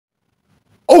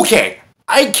Okay,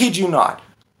 I kid you not.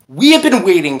 We have been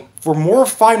waiting for more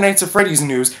Five Nights at Freddy's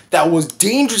news that was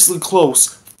dangerously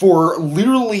close for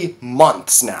literally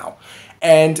months now.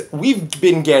 And we've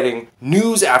been getting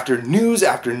news after news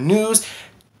after news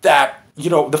that,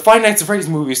 the Five Nights at Freddy's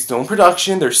movie is still in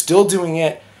production, they're still doing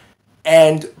it,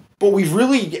 but we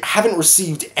really haven't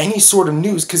received any sort of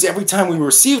news, because every time we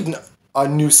received a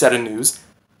new set of news,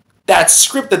 that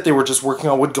script that they were just working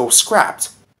on would go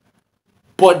scrapped.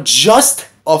 But just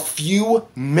a few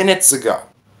minutes ago,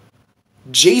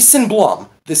 Jason Blum,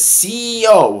 the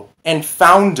CEO and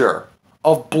founder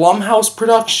of Blumhouse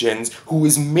Productions, who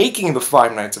is making the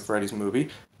Five Nights at Freddy's movie,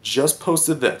 just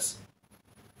posted this.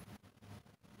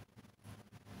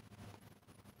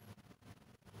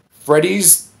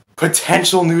 Freddy's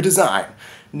potential new design.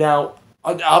 Now,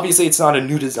 obviously it's not a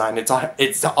new design, it's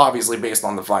obviously based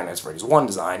on the Five Nights at Freddy's 1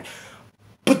 design,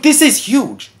 but this is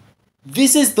huge.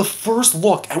 This is the first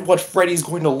look at what Freddy's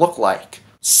going to look like,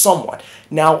 somewhat.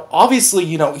 Now, obviously,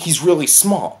 he's really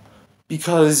small,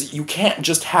 because you can't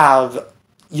just have,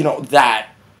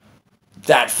 that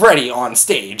Freddy on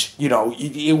stage,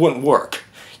 it wouldn't work.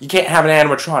 You can't have an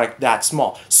animatronic that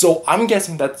small. So I'm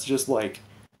guessing that's just like,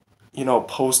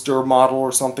 poster model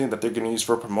or something that they're going to use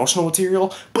for promotional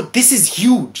material. But this is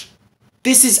huge.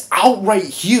 This is outright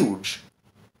huge.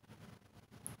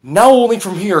 Now only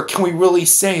from here can we really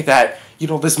say that,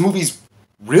 this movie's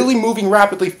really moving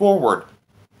rapidly forward.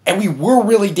 And we were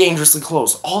really dangerously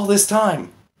close all this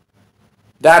time.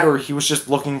 That, or he was just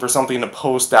looking for something to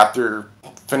post after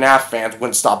FNAF fans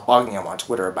wouldn't stop bugging him on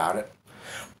Twitter about it.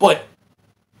 But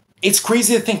it's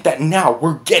crazy to think that now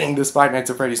we're getting this Five Nights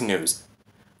at Freddy's news.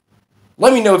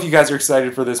 Let me know if you guys are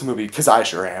excited for this movie, because I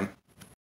sure am.